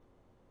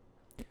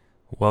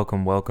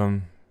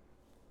Welcome.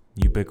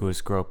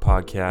 Ubiquitous Growth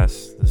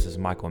Podcast. This is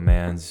Michael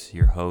Manns,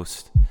 your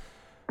host.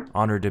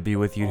 Honored to be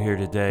with you here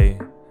today.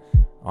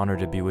 Honored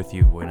to be with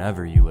you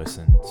whenever you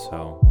listen.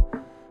 So,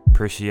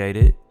 appreciate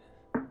it.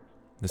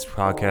 This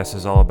podcast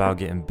is all about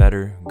getting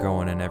better,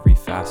 growing in every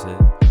facet.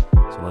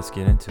 So, let's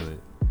get into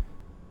it.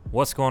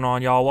 What's going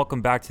on, y'all?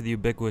 Welcome back to the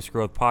Ubiquitous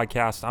Growth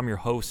Podcast. I'm your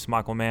host,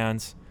 Michael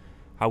Manns.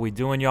 How we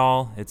doing,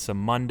 y'all? It's a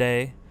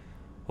Monday.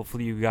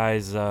 Hopefully, you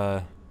guys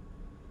are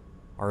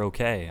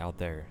okay out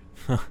there.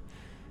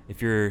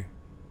 If you're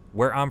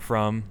where I'm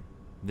from,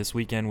 this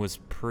weekend was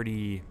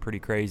pretty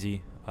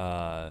crazy.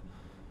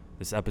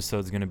 This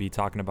episode's going to be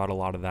talking about a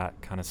lot of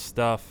that kind of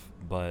stuff,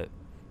 but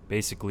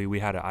basically we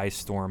had an ice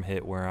storm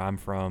hit where I'm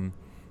from,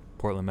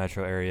 Portland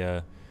metro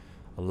area.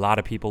 A lot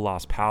of people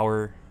lost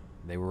power.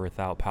 They were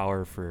without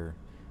power for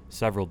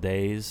several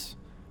days.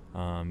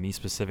 Me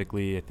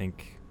specifically, I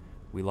think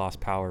we lost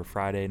power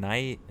Friday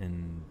night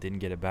and didn't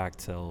get it back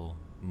till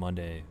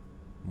Monday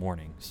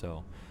morning.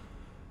 So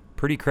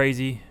pretty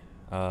crazy,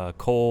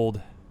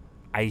 cold,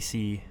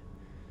 icy,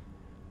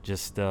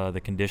 just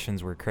the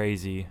conditions were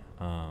crazy.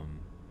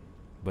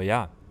 But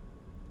yeah,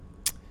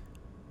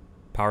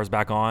 power's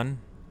back on,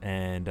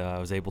 and I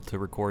was able to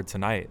record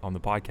tonight on the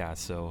podcast,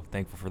 so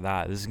thankful for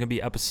that. This is going to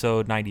be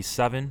episode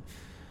 97,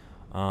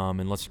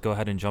 and let's go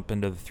ahead and jump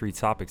into the three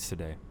topics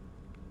today.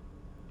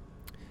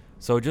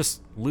 So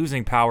just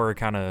losing power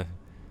kind of,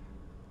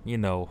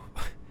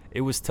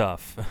 it was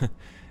tough.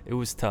 It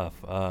was tough.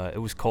 It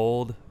was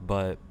cold,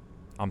 but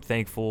I'm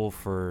thankful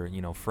for,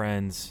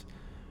 friends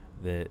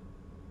that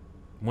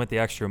went the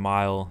extra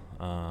mile,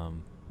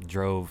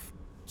 drove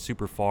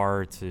super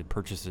far to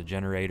purchase a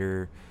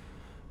generator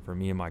for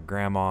me and my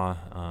grandma,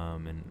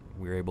 and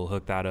we were able to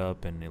hook that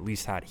up and at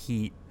least had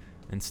heat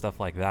and stuff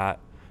like that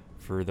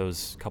for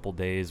those couple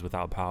days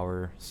without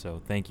power.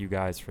 So thank you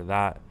guys for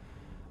that.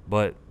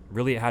 But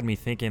really, it had me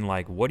thinking,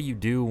 what do you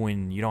do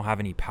when you don't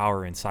have any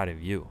power inside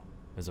of you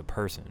as a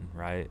person,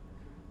 right?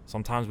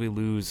 Sometimes we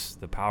lose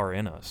the power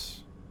in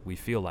us. We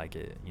feel like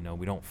it,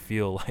 we don't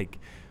feel like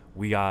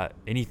we got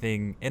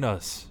anything in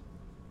us,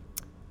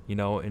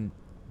 and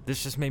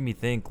this just made me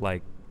think,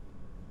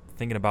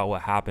 thinking about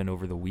what happened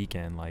over the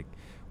weekend.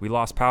 We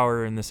lost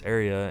power in this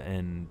area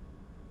and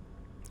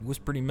it was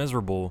pretty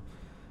miserable,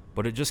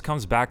 but it just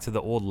comes back to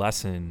the old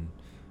lesson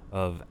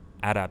of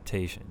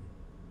adaptation.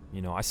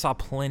 I saw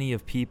plenty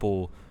of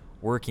people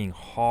working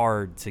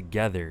hard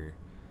together,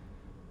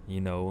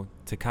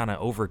 to kind of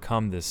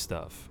overcome this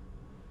stuff,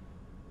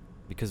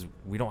 because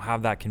we don't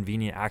have that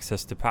convenient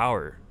access to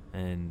power,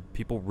 and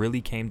people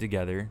really came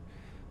together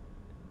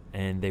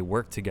and they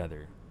worked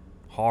together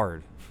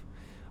hard.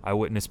 I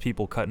witnessed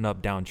people cutting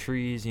up down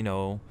trees,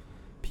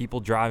 people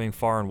driving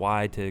far and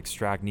wide to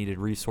extract needed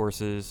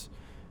resources.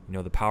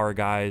 The power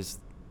guys,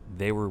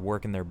 they were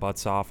working their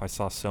butts off. I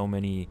saw so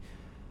many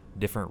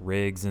different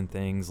rigs and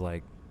things.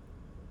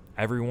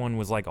 Everyone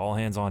was all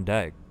hands on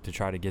deck to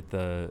try to get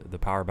the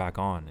power back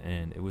on,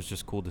 and it was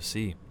just cool to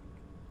see.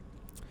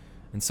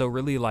 And so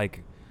really,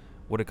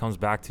 what it comes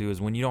back to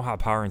is when you don't have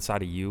power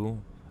inside of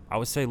you, I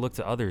would say look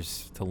to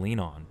others to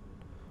lean on,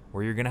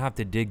 or you're going to have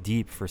to dig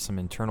deep for some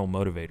internal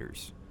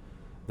motivators.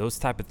 Those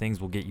type of things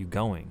will get you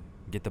going,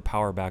 get the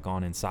power back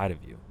on inside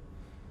of you.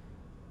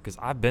 Because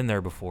I've been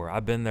there before.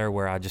 I've been there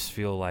where I just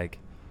feel I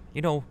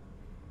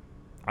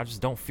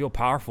just don't feel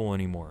powerful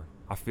anymore.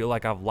 I feel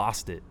like I've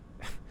lost it.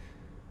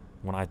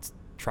 When I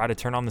try to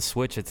turn on the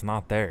switch, it's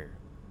not there.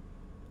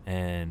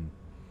 And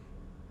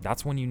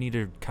that's when you need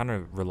to kind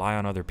of rely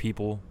on other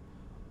people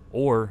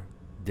or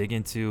dig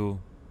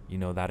into,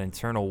 that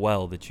internal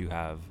well that you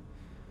have.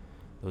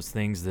 Those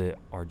things that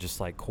are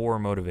just core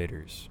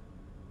motivators.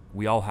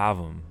 We all have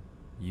them.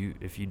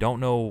 If you don't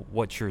know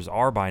what yours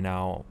are by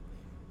now,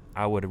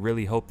 I would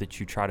really hope that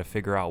you try to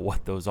figure out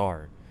what those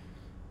are,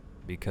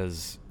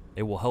 because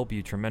it will help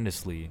you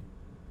tremendously,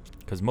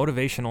 because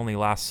motivation only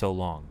lasts so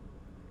long.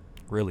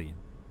 Really.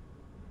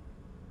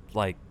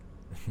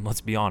 Let's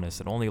be honest,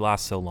 it only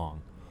lasts so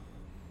long.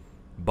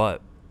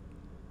 But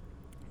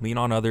lean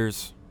on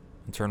others,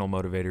 internal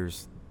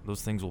motivators.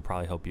 Those things will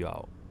probably help you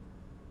out.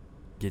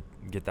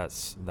 Get that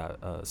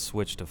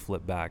switch to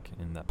flip back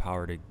and that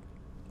power to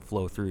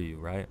flow through you,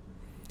 right?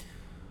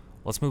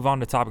 Let's move on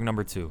to topic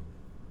number 2.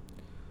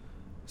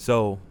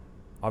 So,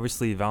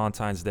 obviously,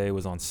 Valentine's Day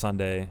was on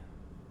Sunday.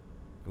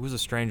 It was a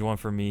strange one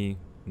for me.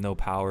 No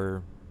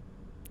power.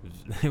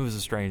 It was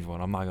a strange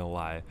one, I'm not going to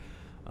lie.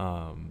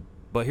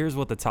 But here's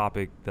what the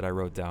topic that I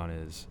wrote down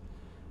is.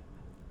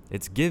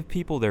 It's give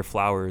people their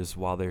flowers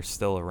while they're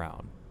still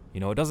around.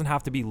 It doesn't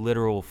have to be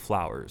literal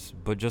flowers,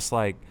 but just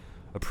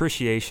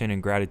appreciation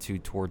and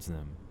gratitude towards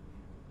them.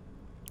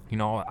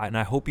 And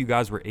I hope you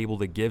guys were able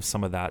to give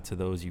some of that to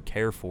those you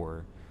care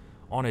for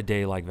on a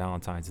day like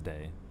Valentine's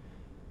Day.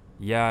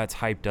 Yeah, it's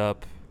hyped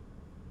up,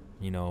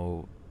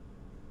 in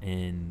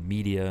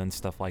media and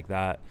stuff like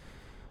that.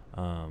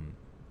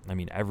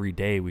 Every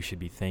day we should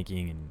be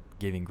thanking and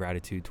giving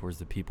gratitude towards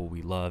the people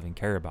we love and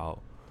care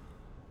about.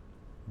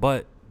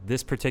 But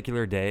this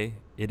particular day,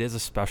 it is a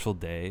special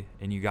day,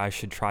 and you guys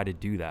should try to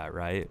do that,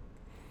 right?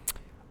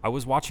 I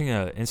was watching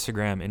a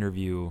Instagram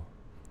interview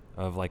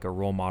of like a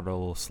role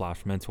model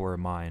slash mentor of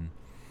mine,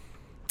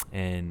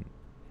 and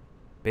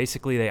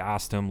basically they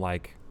asked him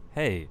like,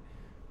 "Hey,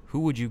 who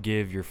would you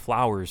give your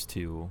flowers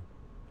to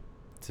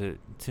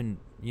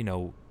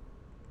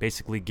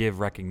basically give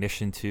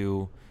recognition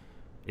to?"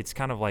 It's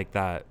kind of like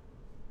that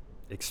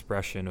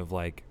expression of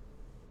like,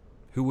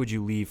 who would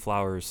you leave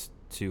flowers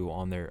to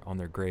on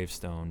their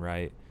gravestone,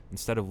 right?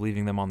 Instead of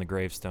leaving them on the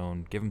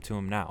gravestone, give them to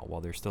them now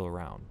while they're still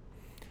around.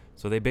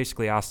 So they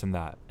basically asked him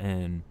that,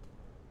 and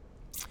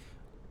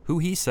who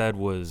he said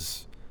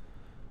was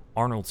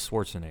Arnold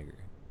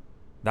Schwarzenegger.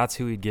 That's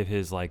who he'd give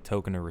his like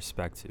token of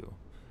respect to.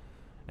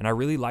 And I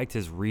really liked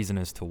his reason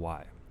as to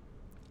why.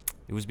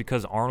 It was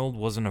because Arnold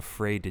wasn't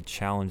afraid to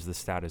challenge the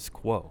status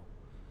quo.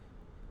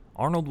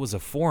 Arnold was a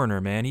foreigner,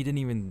 man. He didn't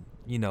even,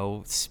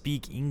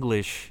 speak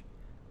English,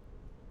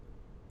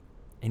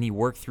 and he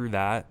worked through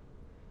that,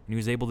 and he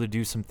was able to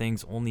do some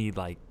things only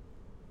like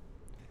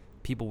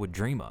people would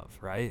dream of,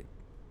 right?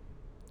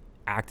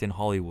 Act in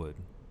Hollywood,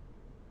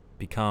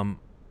 become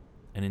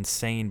an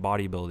insane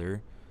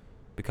bodybuilder,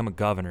 become a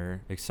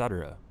governor,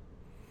 etc.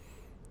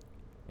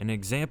 An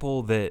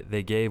example that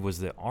they gave was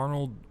that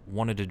Arnold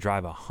wanted to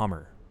drive a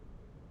Hummer,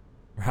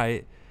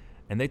 right?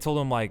 And they told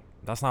him, like,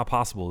 that's not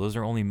possible. Those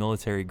are only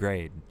military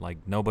grade. Like,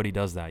 nobody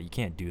does that. You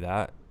can't do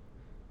that.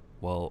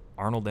 Well,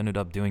 Arnold ended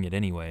up doing it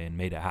anyway and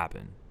made it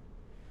happen.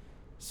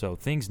 So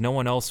things no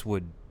one else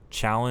would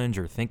challenge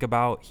or think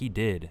about, he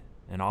did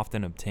and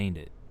often obtained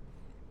it.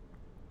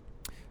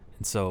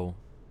 And so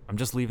I'm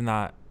just leaving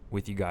that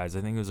with you guys.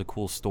 I think it was a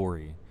cool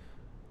story.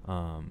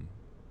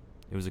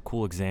 It was a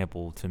cool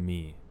example to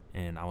me.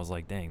 And I was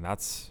like, dang,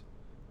 that's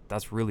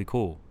really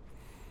cool.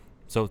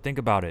 So think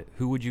about it.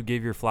 Who would you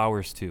give your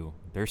flowers to?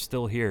 They're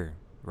still here,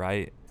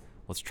 right?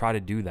 Let's try to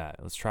do that.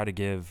 Let's try to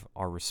give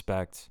our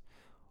respect,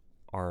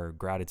 our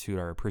gratitude,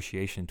 our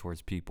appreciation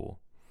towards people.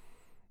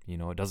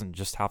 It doesn't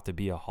just have to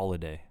be a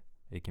holiday.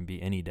 It can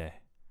be any day,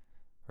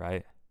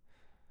 right?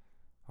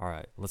 All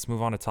right, let's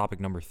move on to topic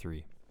number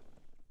 3.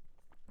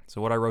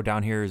 So what I wrote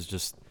down here is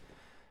just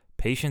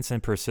patience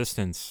and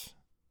persistence.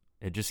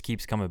 It just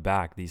keeps coming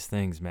back, these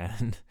things,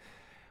 man.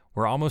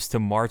 We're almost to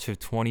March of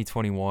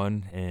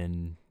 2021,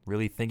 and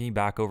really thinking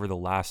back over the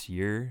last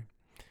year,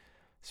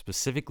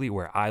 specifically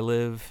where I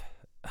live,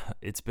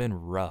 it's been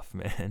rough,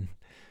 man.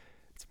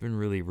 It's been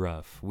really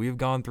rough. We've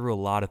gone through a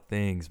lot of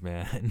things,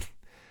 man.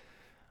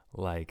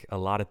 Like a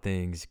lot of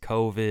things.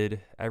 COVID,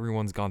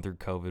 everyone's gone through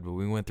COVID, but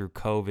we went through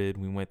COVID,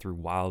 we went through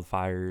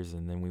wildfires,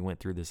 and then we went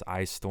through this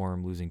ice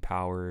storm, losing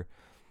power.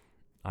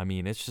 I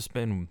mean, it's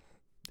been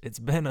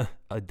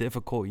a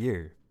difficult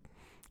year.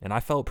 And I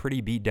felt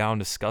pretty beat down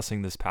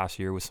discussing this past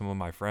year with some of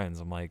my friends.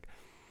 I'm like,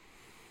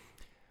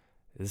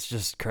 it's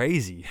just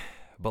crazy.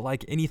 But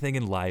like anything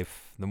in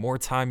life, the more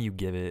time you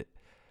give it,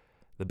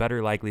 the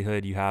better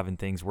likelihood you have in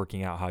things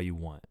working out how you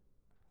want,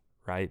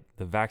 right?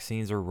 The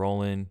vaccines are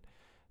rolling.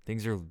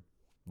 Things are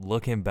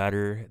looking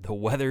better. The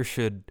weather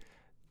should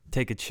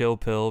take a chill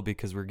pill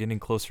because we're getting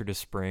closer to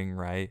spring,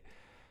 right?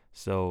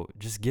 So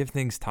just give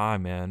things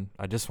time, man.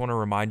 I just want to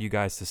remind you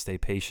guys to stay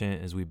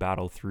patient as we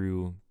battle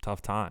through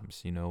tough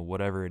times,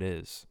 whatever it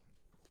is.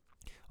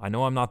 I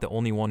know I'm not the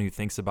only one who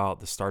thinks about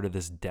the start of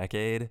this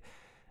decade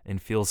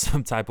and feels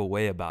some type of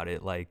way about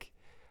it. Like,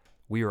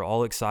 we are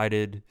all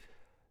excited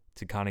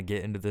to kind of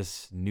get into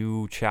this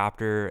new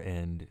chapter,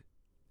 and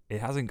it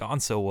hasn't gone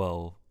so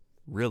well,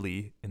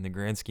 really, in the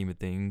grand scheme of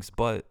things,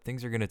 but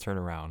things are going to turn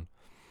around.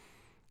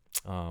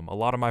 A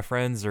lot of my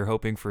friends are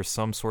hoping for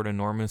some sort of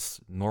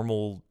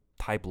normal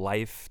type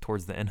life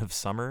towards the end of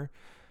summer.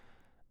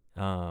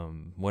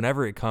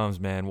 Whenever it comes,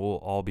 man, we'll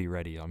all be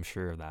ready. I'm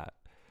sure of that.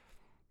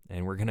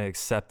 And we're going to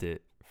accept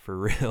it for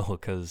real,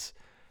 because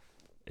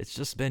it's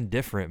just been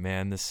different,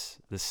 man. This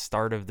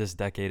start of this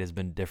decade has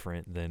been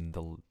different than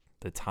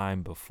the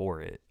time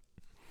before it.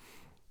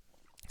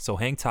 So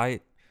hang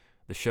tight.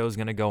 The show's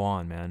going to go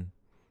on, man.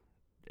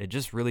 It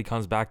just really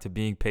comes back to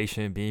being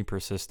patient, being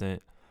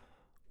persistent.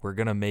 We're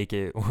going to make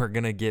it. We're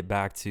going to get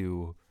back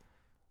to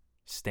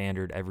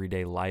standard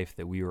everyday life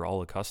that we were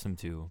all accustomed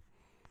to.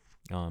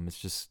 It's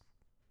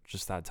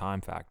just that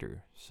time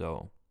factor.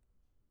 So,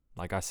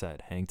 like I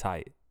said, hang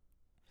tight.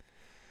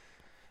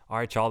 All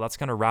right, y'all, that's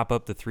going to wrap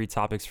up the 3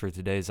 topics for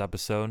today's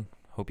episode.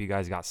 Hope you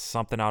guys got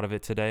something out of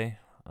it today.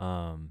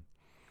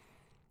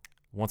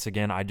 Once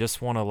again, I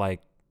just want to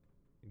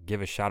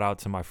give a shout out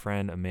to my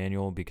friend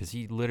Emmanuel, because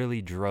he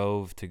literally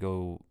drove to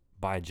go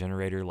buy a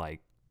generator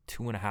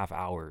 2.5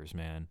 hours,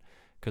 man,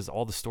 because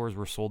all the stores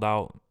were sold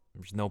out.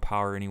 There's no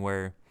power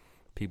anywhere.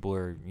 People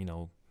are,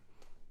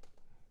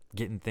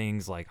 getting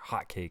things like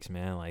hotcakes,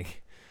 man,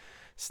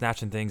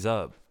 snatching things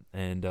up.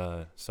 And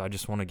so I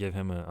just want to give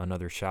him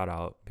another shout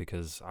out,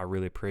 because I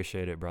really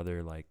appreciate it,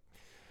 brother.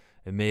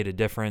 It made a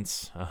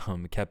difference.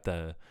 It kept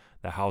the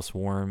house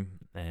warm,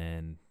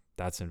 and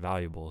that's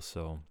invaluable.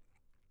 So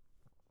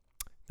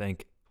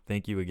thank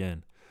you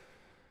again.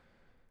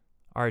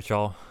 All right,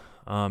 y'all.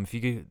 If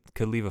you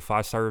could leave a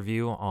 5-star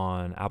review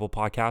on Apple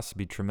Podcasts, it'd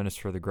be tremendous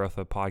for the growth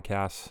of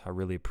podcasts. I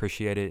really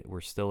appreciate it.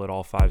 We're still at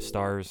all 5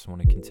 stars.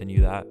 Want to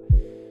continue that.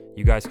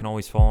 You guys can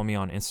always follow me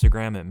on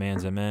Instagram at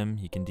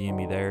mansmm. You can DM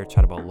me there,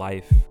 chat about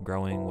life,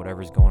 growing,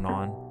 whatever's going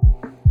on.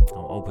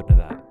 I'm open to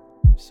that.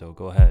 So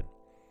go ahead.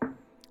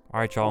 All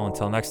right, y'all.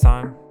 Until next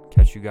time,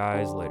 catch you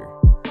guys later.